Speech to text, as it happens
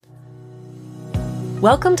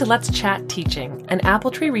Welcome to Let's Chat Teaching, an Apple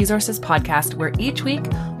Tree Resources podcast where each week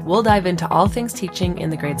we'll dive into all things teaching in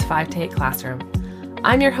the grades 5 to 8 classroom.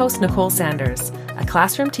 I'm your host, Nicole Sanders, a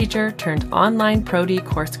classroom teacher turned online Pro-D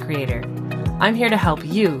course creator. I'm here to help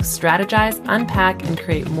you strategize, unpack, and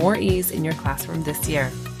create more ease in your classroom this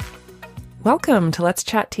year. Welcome to Let's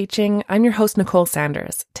Chat Teaching. I'm your host, Nicole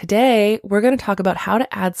Sanders. Today, we're going to talk about how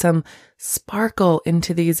to add some sparkle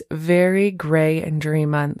into these very gray and dreary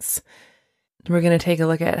months. We're going to take a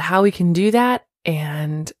look at how we can do that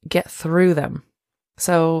and get through them.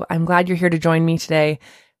 So I'm glad you're here to join me today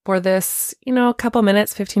for this, a couple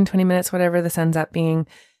minutes, 15, 20 minutes, whatever this ends up being,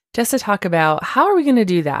 just to talk about how are we going to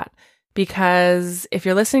do that? Because if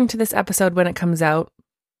you're listening to this episode when it comes out,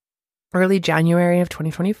 early January of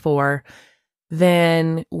 2024,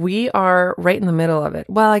 then we are right in the middle of it.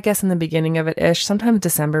 Well, I guess in the beginning of it-ish. Sometimes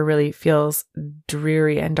December really feels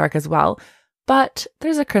dreary and dark as well. But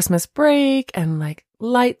there's a Christmas break and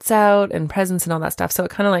lights out and presents and all that stuff. So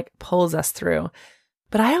it kind of pulls us through.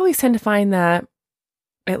 But I always tend to find that,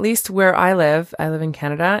 at least where I live in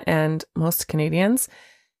Canada and most Canadians,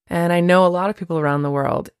 and I know a lot of people around the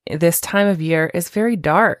world, this time of year is very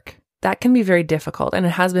dark. That can be very difficult. And it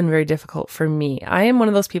has been very difficult for me. I am one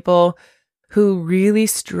of those people who really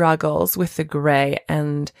struggles with the gray.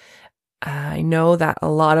 And I know that a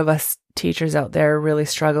lot of us teachers out there really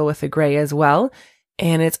struggle with the gray as well.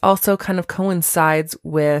 And it's also kind of coincides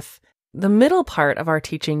with the middle part of our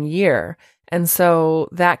teaching year. And so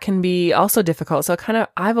that can be also difficult. So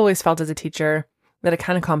I've always felt as a teacher that it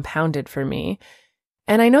kind of compounded for me.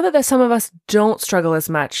 And I know that some of us don't struggle as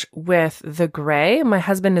much with the gray. My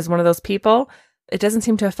husband is one of those people. It doesn't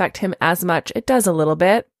seem to affect him as much. It does a little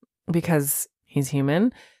bit because he's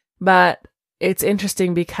human. But it's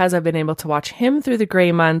interesting because I've been able to watch him through the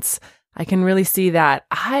gray months. I can really see that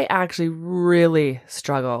I actually really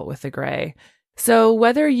struggle with the gray. So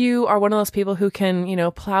whether you are one of those people who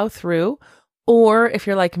can, plow through, or if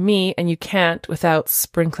you're like me and you can't without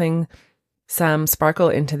sprinkling some sparkle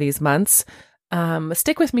into these months,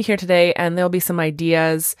 stick with me here today and there'll be some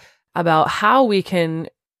ideas about how we can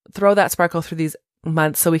throw that sparkle through these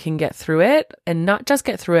months so we can get through it and not just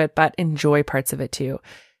get through it, but enjoy parts of it too.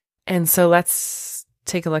 And so let's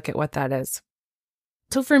take a look at what that is.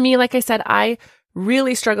 So for me, like I said, I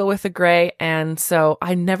really struggle with the gray. And so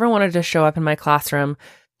I never wanted to show up in my classroom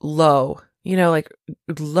low,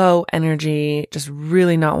 low energy, just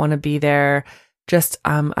really not want to be there.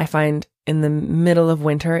 I find in the middle of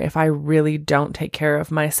winter, if I really don't take care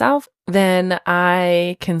of myself, then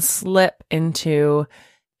I can slip into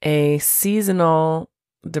a seasonal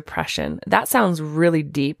depression. That sounds really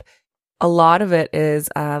deep. A lot of it is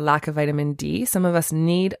a lack of vitamin D. Some of us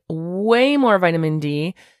need way more vitamin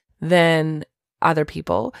D than other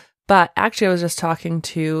people. But actually, I was just talking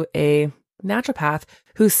to a naturopath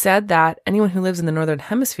who said that anyone who lives in the Northern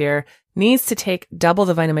Hemisphere needs to take double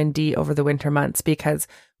the vitamin D over the winter months because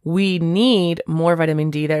we need more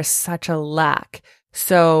vitamin D. There's such a lack.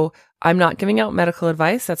 So I'm not giving out medical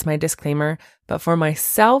advice. That's my disclaimer. But for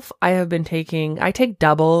myself, I take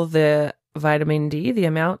double the vitamin D, the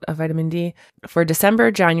amount of vitamin D for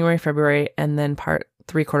December, January, February, and then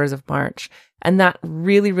 3/4 of March. And that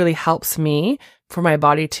really, really helps me for my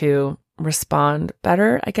body to respond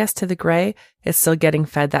better, I guess, to the gray. It's still getting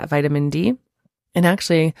fed that vitamin D. And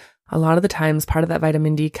actually, a lot of the times, part of that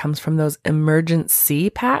vitamin D comes from those emergency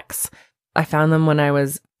packs. I found them when I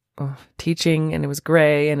was teaching and it was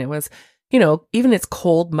gray and it was, even it's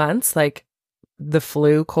cold months, like the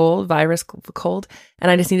flu cold, virus cold. And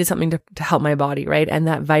I just needed something to help my body, right? And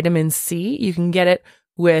that vitamin C, you can get it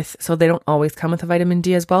so they don't always come with a vitamin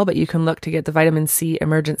D as well, but you can look to get the vitamin C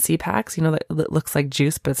emergency packs, that looks like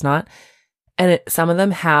juice, but it's not. And some of them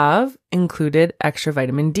have included extra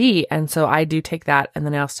vitamin D. And so I do take that. And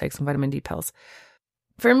then I also take some vitamin D pills.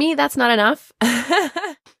 For me, that's not enough.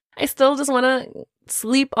 I still just want to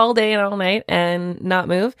sleep all day and all night and not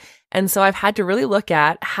move. And so I've had to really look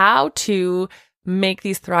at how to make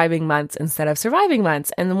these thriving months instead of surviving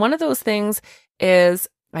months. And one of those things is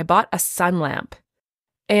I bought a sun lamp.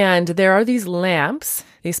 And there are these lamps,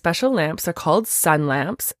 these special lamps are called sun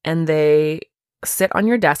lamps, and they sit on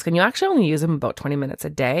your desk and you actually only use them about 20 minutes a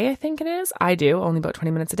day, I think it is. I do, only about 20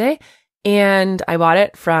 minutes a day. And I bought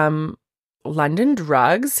it from London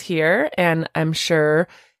Drugs here, and I'm sure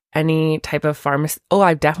any type of pharmacy. Oh,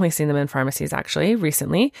 I've definitely seen them in pharmacies actually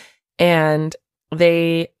recently. And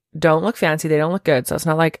they don't look fancy. They don't look good. So it's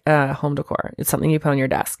not like home decor. It's something you put on your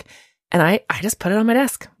desk. And I just put it on my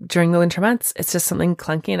desk during the winter months. It's just something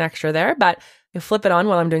clunky and extra there, but you flip it on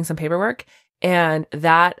while I'm doing some paperwork. And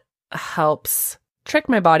that helps trick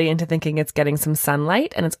my body into thinking it's getting some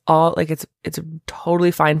sunlight, and it's all like, it's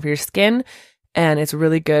totally fine for your skin, and it's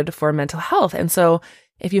really good for mental health. And so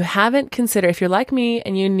if you haven't considered, if you're like me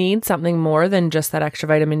and you need something more than just that extra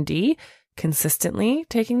vitamin D, consistently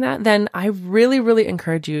taking that, then I really, really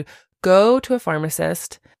encourage you, go to a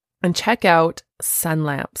pharmacist and check out sun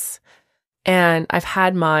lamps. And I've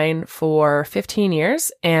had mine for 15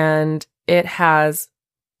 years, and it has,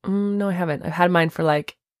 no, I haven't. I've had mine for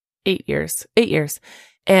like 8 years.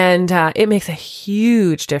 And it makes a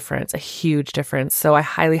huge difference. So I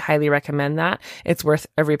highly, highly recommend that. It's worth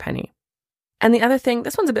every penny. And the other thing,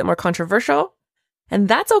 this one's a bit more controversial, and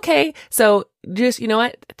that's okay. So just, you know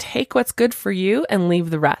what? Take what's good for you and leave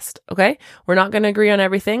the rest. Okay. We're not going to agree on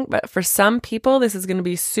everything, but for some people, this is going to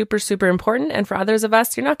be super, super important. And for others of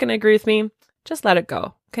us, you're not going to agree with me. Just let it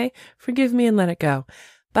go. Okay. Forgive me and let it go.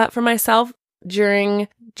 But for myself, during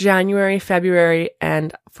January, February,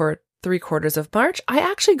 and for 3/4 of March, I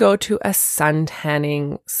actually go to a sun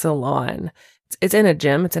tanning salon. It's in a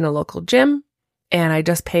gym. It's in a local gym. And I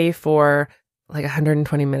just pay for like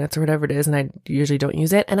 120 minutes or whatever it is. And I usually don't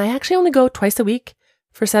use it. And I actually only go twice a week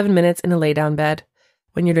for 7 minutes in a lay down bed.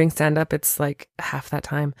 When you're doing stand up, it's like half that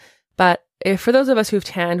time. But if for those of us who've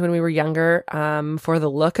tanned when we were younger, for the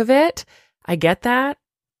look of it, I get that.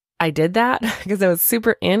 I did that because I was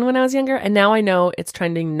super in when I was younger. And now I know it's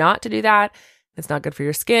trending not to do that. It's not good for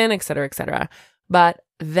your skin, et cetera, et cetera. But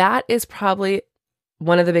that is probably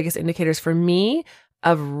one of the biggest indicators for me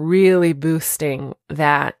of really boosting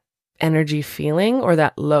that energy feeling or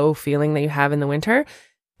that low feeling that you have in the winter.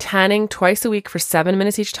 Tanning twice a week for 7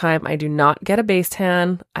 minutes each time. I do not get a base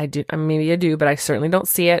tan. Maybe I do, but I certainly don't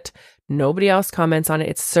see it. Nobody else comments on it.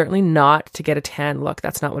 It's certainly not to get a tan look.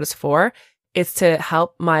 That's not what it's for. It's to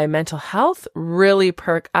help my mental health really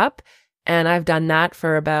perk up. And I've done that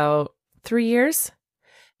for about 3 years.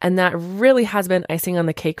 And that really has been icing on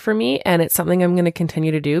the cake for me. And it's something I'm going to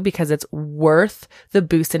continue to do because it's worth the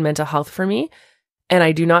boost in mental health for me. And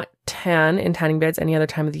I do not tan in tanning beds any other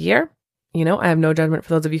time of the year. You know, I have no judgment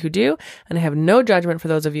for those of you who do. And I have no judgment for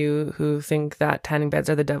those of you who think that tanning beds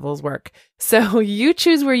are the devil's work. So you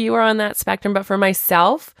choose where you are on that spectrum. But for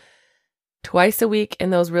myself, twice a week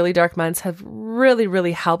in those really dark months have really,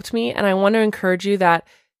 really helped me. And I want to encourage you that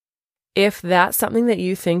if that's something that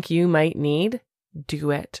you think you might need,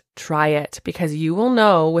 do it, try it, because you will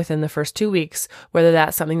know within the first 2 weeks whether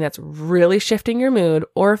that's something that's really shifting your mood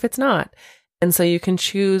or if it's not. And so you can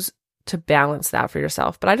choose to balance that for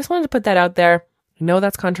yourself. But I just wanted to put that out there. I know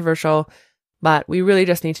that's controversial, but we really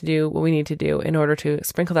just need to do what we need to do in order to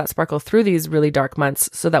sprinkle that sparkle through these really dark months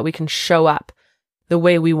so that we can show up the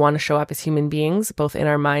way we want to show up as human beings, both in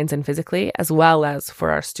our minds and physically, as well as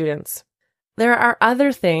for our students. There are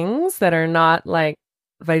other things that are not like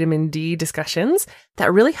vitamin D discussions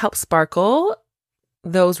that really help sparkle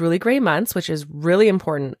those really gray months, which is really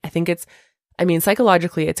important.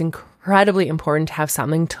 Psychologically, it's incredibly important to have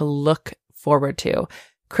something to look forward to.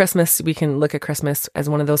 Christmas, we can look at Christmas as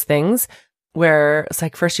one of those things where it's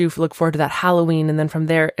like first you look forward to that Halloween, and then from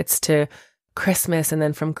there it's to Christmas. And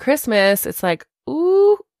then from Christmas, it's like,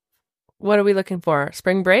 ooh, what are we looking for?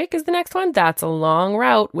 Spring break is the next one. That's a long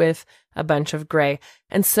route with a bunch of gray.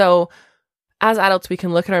 And so as adults, we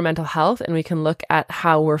can look at our mental health and we can look at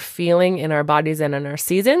how we're feeling in our bodies and in our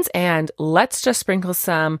seasons. And let's just sprinkle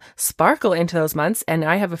some sparkle into those months. And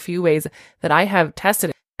I have a few ways that I have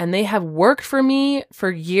tested, and they have worked for me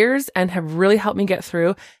for years and have really helped me get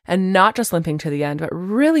through, and not just limping to the end, but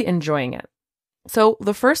really enjoying it. So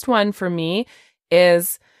the first one for me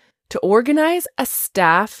is to organize a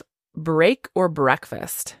staff break or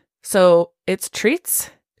breakfast. So it's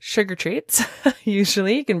treats. Sugar treats.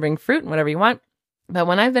 Usually you can bring fruit and whatever you want. But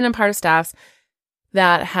when I've been a part of staffs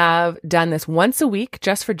that have done this once a week,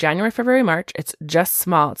 just for January, February, March, it's just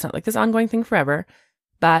small. It's not like this ongoing thing forever,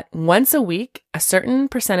 but once a week, a certain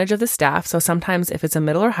percentage of the staff. So sometimes if it's a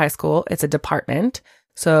middle or high school, it's a department.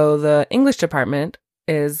 So the English department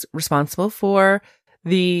is responsible for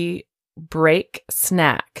the break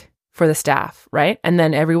snack for the staff, right? And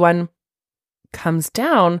then everyone comes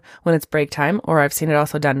down when it's break time, or I've seen it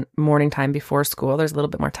also done morning time before school. There's a little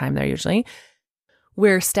bit more time there usually,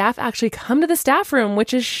 where staff actually come to the staff room,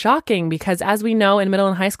 which is shocking because as we know in middle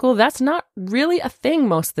and high school, that's not really a thing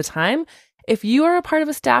most of the time. If you are a part of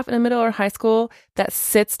a staff in a middle or high school that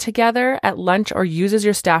sits together at lunch or uses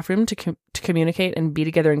your staff room to communicate and be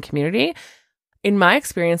together in community, in my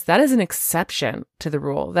experience, that is an exception to the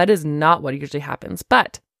rule. That is not what usually happens,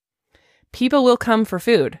 but people will come for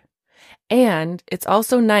food. And it's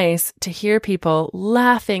also nice to hear people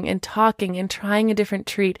laughing and talking and trying a different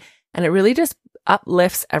treat. And it really just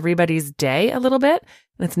uplifts everybody's day a little bit.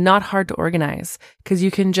 And it's not hard to organize because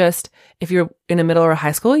you can just, if you're in a middle or a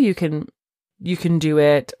high school, you can do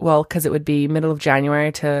it, well, because it would be middle of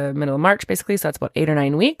January to middle of March, basically. So that's about 8 or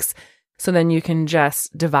 9 weeks. So then you can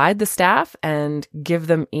just divide the staff and give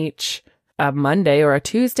them each a Monday or a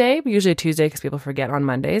Tuesday, usually a Tuesday because people forget on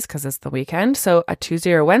Mondays because it's the weekend. So a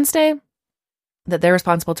Tuesday or a Wednesday that they're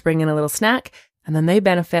responsible to bring in a little snack. And then they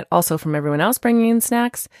benefit also from everyone else bringing in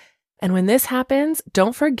snacks. And when this happens,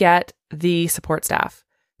 don't forget the support staff.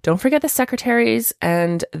 Don't forget the secretaries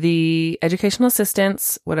and the educational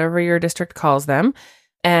assistants, whatever your district calls them,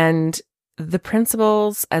 and the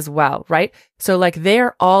principals as well, right? So like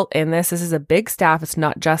they're all in this. This is a big staff. It's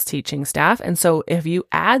not just teaching staff. And so if you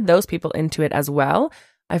add those people into it as well,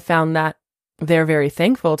 I found that they're very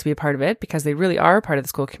thankful to be a part of it because they really are a part of the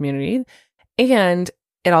school community. And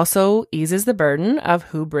it also eases the burden of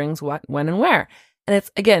who brings what, when, and where. And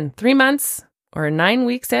it's, again, 3 months or 9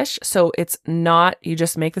 weeks-ish. So it's not, you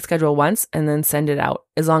just make the schedule once and then send it out.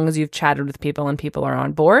 As long as you've chatted with people and people are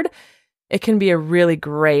on board, it can be a really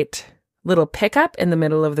great little pickup in the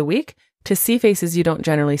middle of the week to see faces you don't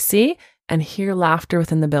generally see and hear laughter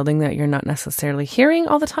within the building that you're not necessarily hearing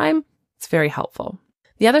all the time. It's very helpful.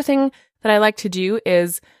 The other thing that I like to do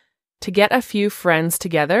is to get a few friends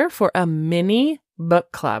together for a mini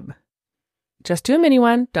book club. Just do a mini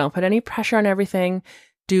one. Don't put any pressure on everything.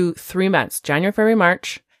 Do 3 months, January, February,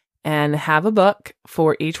 March, and have a book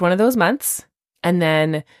for each one of those months and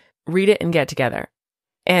then read it and get together.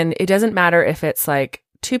 And it doesn't matter if it's like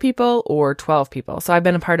 2 people or 12 people. So I've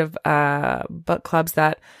been a part of book clubs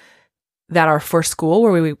that are for school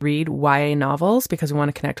where we read YA novels because we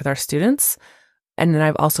want to connect with our students. And then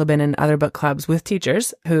I've also been in other book clubs with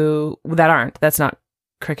teachers that's not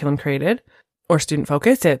curriculum created or student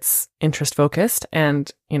focused. It's interest focused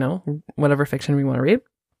and, whatever fiction we want to read.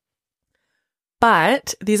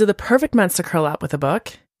 But these are the perfect months to curl up with a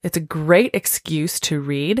book. It's a great excuse to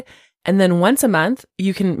read. And then once a month,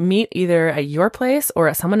 you can meet either at your place or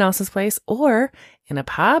at someone else's place or in a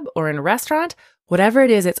pub or in a restaurant. Whatever it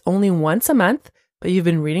is, it's only once a month, but you've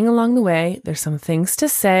been reading along the way. There's some things to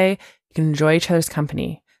say. You can enjoy each other's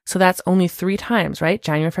company. So that's only 3 times, right?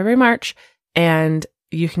 January, February, March. And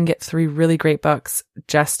you can get 3 really great books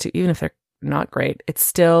just to, even if they're not great, it's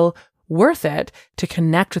still worth it to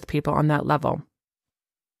connect with people on that level.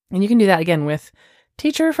 And you can do that again with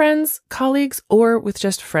teacher friends, colleagues, or with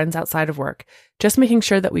just friends outside of work. Just making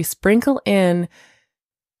sure that we sprinkle in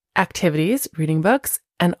activities, reading books,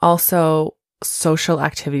 and also social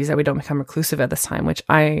activities that we don't become reclusive at this time, which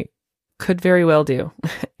I could very well do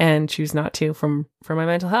and choose not to for my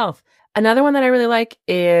mental health. Another one that I really like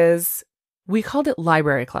is, we called it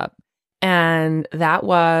Library Club. And that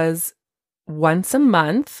was once a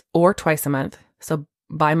month or twice a month. So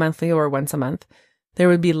bi-monthly or once a month. There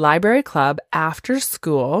would be Library Club after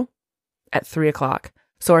school at 3:00.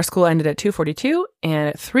 So our school ended at 2:42 and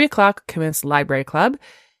at 3:00 commenced Library Club.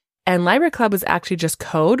 And Library Club was actually just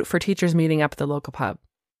code for teachers meeting up at the local pub.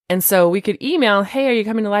 And so we could email, hey, are you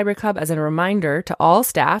coming to Library Club, as a reminder to all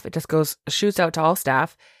staff. It just shoots out to all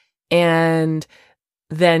staff. And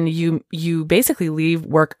then you basically leave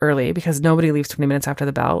work early because nobody leaves 20 minutes after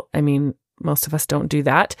the bell. I mean, most of us don't do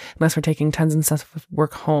that unless we're taking tons and tons of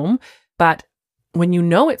work home. But when you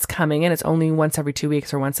know it's coming and it's only once every 2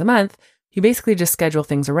 weeks or once a month, you basically just schedule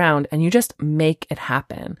things around and you just make it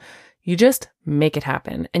happen. You just make it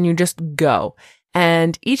happen and you just go.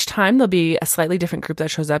 And each time there'll be a slightly different group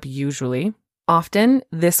that shows up usually. Often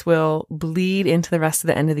this will bleed into the rest of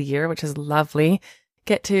the end of the year, which is lovely.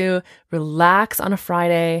 Get to relax on a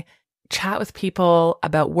Friday, chat with people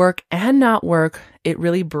about work and not work. It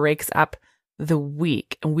really breaks up the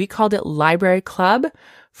week. And we called it Library Club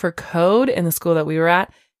for code in the school that we were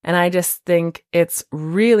at. And I just think it's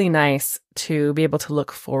really nice to be able to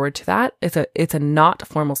look forward to that. It's a not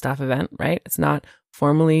formal staff event, right? It's not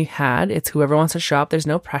formally had. It's whoever wants to show up. There's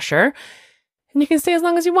no pressure. And you can stay as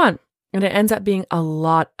long as you want. And it ends up being a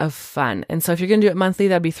lot of fun. And so if you're going to do it monthly,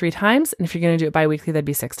 that'd be 3 times. And if you're going to do it bi-weekly, that'd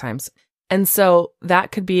be 6 times. And so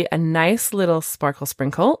that could be a nice little sparkle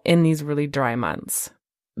sprinkle in these really dry months.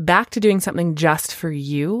 Back to doing something just for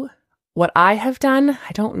you. What I have done,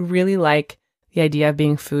 I don't really like the idea of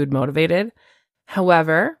being food motivated.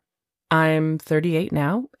 However, I'm 38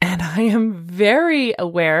 now and I am very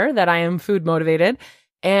aware that I am food motivated,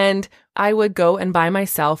 and I would go and buy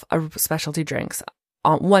myself a specialty drinks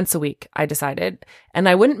once a week, I decided. And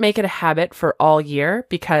I wouldn't make it a habit for all year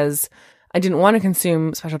because I didn't want to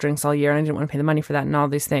consume special drinks all year and I didn't want to pay the money for that and all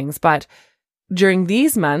these things. But during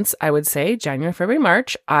these months, I would say January, February,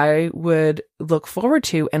 March, I would look forward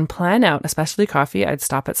to and plan out a specialty coffee. I'd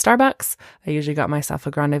stop at Starbucks. I usually got myself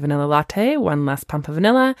a grande vanilla latte, one less pump of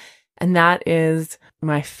vanilla. And that is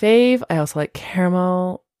my fave. I also like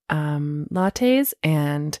caramel lattes,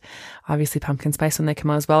 and obviously pumpkin spice when they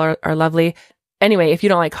come out as well are lovely. Anyway, if you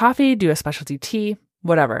don't like coffee, do a specialty tea,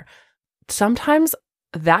 whatever. Sometimes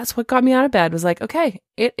that's what got me out of bed, was like, okay,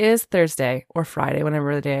 it is Thursday or Friday,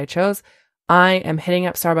 whenever the day I chose. I am hitting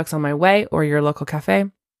up Starbucks on my way, or your local cafe.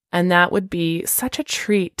 And that would be such a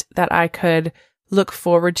treat that I could look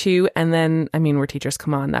forward to. And then, I mean, we're teachers,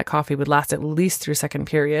 come on, that coffee would last at least through second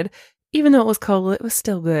period. Even though it was cold, it was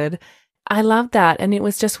still good. I loved that. And it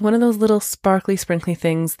was just one of those little sparkly, sprinkly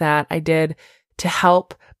things that I did to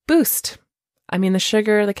help boost. I mean, the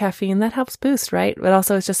sugar, the caffeine, that helps boost, right? But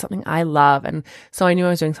also it's just something I love. And so I knew I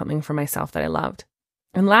was doing something for myself that I loved.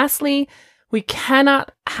 And lastly, we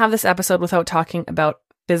cannot have this episode without talking about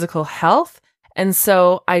physical health. And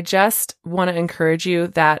so I just want to encourage you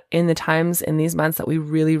that in the times in these months that we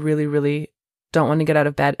really, really, really don't want to get out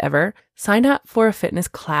of bed ever, sign up for a fitness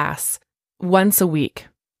class once a week.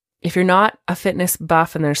 If you're not a fitness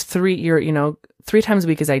buff and there's 3 times a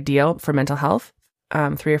week is ideal for mental health,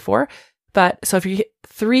 3 or 4. But so if you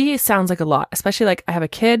 3 sounds like a lot, especially like I have a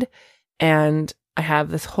kid and I have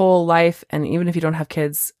this whole life. And even if you don't have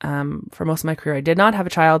kids, for most of my career, I did not have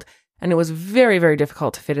a child. And it was very, very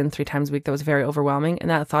difficult to fit in 3 times a week. That was very overwhelming. And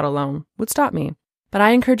that thought alone would stop me. But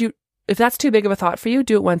I encourage you, if that's too big of a thought for you,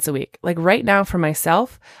 do it once a week. Like right now for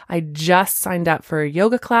myself, I just signed up for a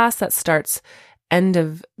yoga class that starts end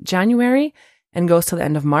of January and goes to the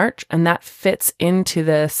end of March. And that fits into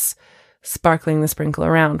this sparkling the sprinkle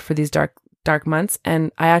around for these dark months.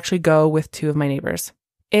 And I actually go with 2 of my neighbors.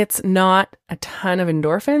 It's not a ton of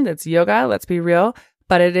endorphins. It's yoga, let's be real,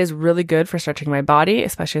 but it is really good for stretching my body,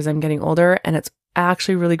 especially as I'm getting older. And it's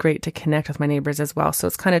actually really great to connect with my neighbors as well. So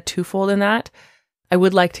it's kind of twofold in that. I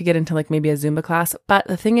would like to get into like maybe a Zumba class, but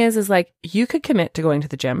the thing is like you could commit to going to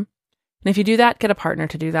the gym. And if you do that, get a partner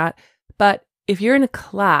to do that. But if you're in a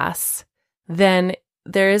class, then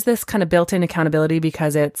there is this kind of built-in accountability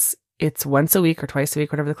because it's once a week or twice a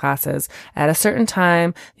week, whatever the class is, at a certain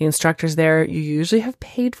time. The instructor's there. You usually have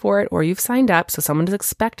paid for it or you've signed up. So someone is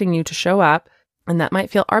expecting you to show up. And that might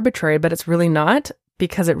feel arbitrary, but it's really not,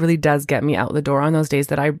 because it really does get me out the door on those days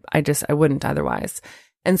that I wouldn't otherwise.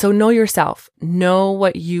 And so know yourself, know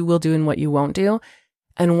what you will do and what you won't do.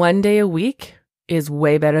 And 1 day a week is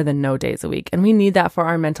way better than no days a week. And we need that for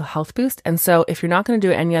our mental health boost. And so if you're not going to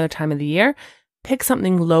do it any other time of the year, pick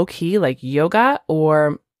something low key like yoga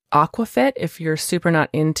or aquafit if you're super not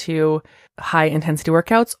into high intensity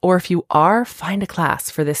workouts, or if you are, find a class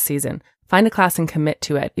for this season. Find a class and commit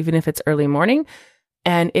to it, even if it's early morning,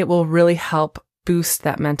 and it will really help boost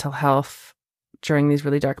that mental health during these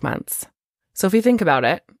really dark months. So if we think about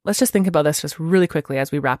it, let's just think about this just really quickly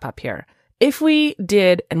as we wrap up here. If we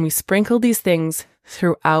did and we sprinkled these things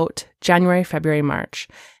throughout January, February, March,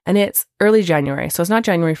 and it's early January, so it's not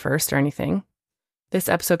January 1st or anything. This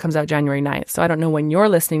episode comes out January 9th, so I don't know when you're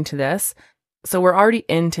listening to this. So we're already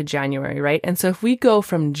into January, right? And so if we go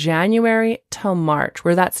from January till March,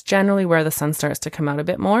 where that's generally where the sun starts to come out a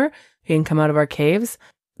bit more, we can come out of our caves.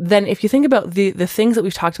 Then if you think about the things that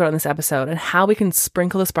we've talked about in this episode and how we can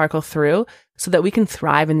sprinkle the sparkle through so that we can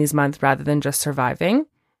thrive in these months rather than just surviving,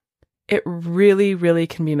 it really, really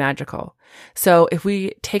can be magical. So if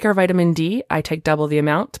we take our vitamin D, I take double the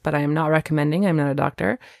amount, but I am not recommending, I'm not a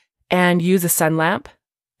doctor, and use a sun lamp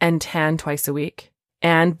and tan twice a week.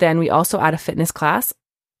 And then we also add a fitness class.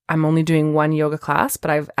 I'm only doing 1 yoga class, but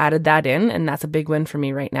I've added that in, and that's a big win for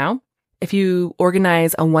me right now. If you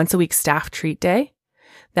organize a once a week staff treat day,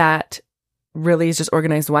 that really is just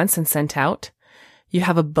organized once and sent out. You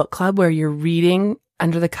have a book club where you're reading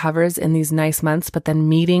under the covers in these nice months, but then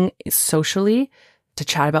meeting socially to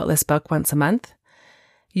chat about this book once a month.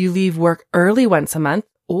 You leave work early once a month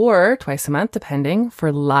or twice a month, depending,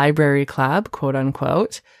 for library club, quote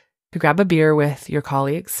unquote, to grab a beer with your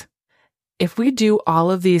colleagues. If we do all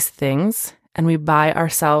of these things and we buy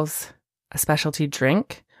ourselves a specialty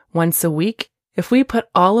drink once a week, if we put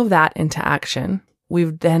all of that into action,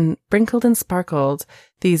 we've then sprinkled and sparkled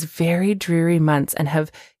these very dreary months and have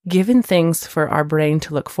given things for our brain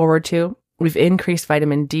to look forward to. We've increased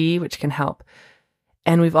vitamin D, which can help.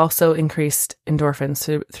 And we've also increased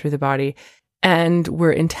endorphins through the body. And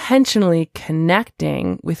we're intentionally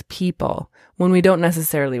connecting with people when we don't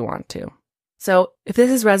necessarily want to. So if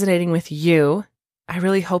this is resonating with you, I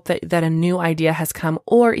really hope that a new idea has come,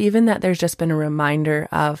 or even that there's just been a reminder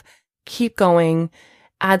of keep going,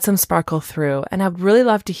 add some sparkle through. And I'd really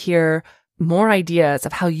love to hear more ideas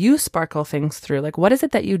of how you sparkle things through. Like, what is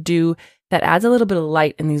it that you do that adds a little bit of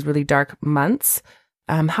light in these really dark months?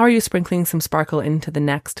 How are you sprinkling some sparkle into the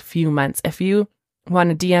next few months? If you want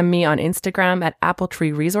to DM me on Instagram at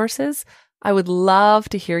Appletree Resources, I would love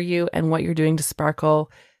to hear you and what you're doing to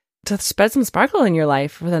spread some sparkle in your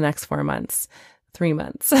life for the next 3 months.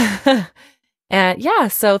 And yeah,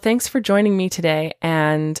 so thanks for joining me today,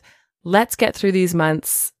 and let's get through these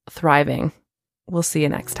months thriving. We'll see you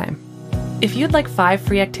next time. If you'd like 5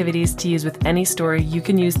 free activities to use with any story you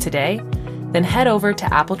can use today, then head over to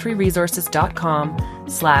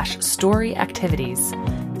appletreeresources.com/story-activities.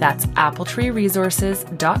 That's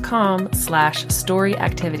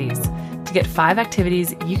appletreeresources.com/story-activities to get 5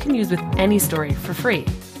 activities you can use with any story for free.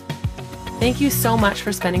 Thank you so much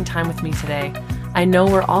for spending time with me today. I know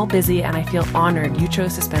we're all busy, and I feel honored you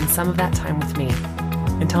chose to spend some of that time with me.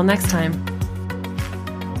 Until next time.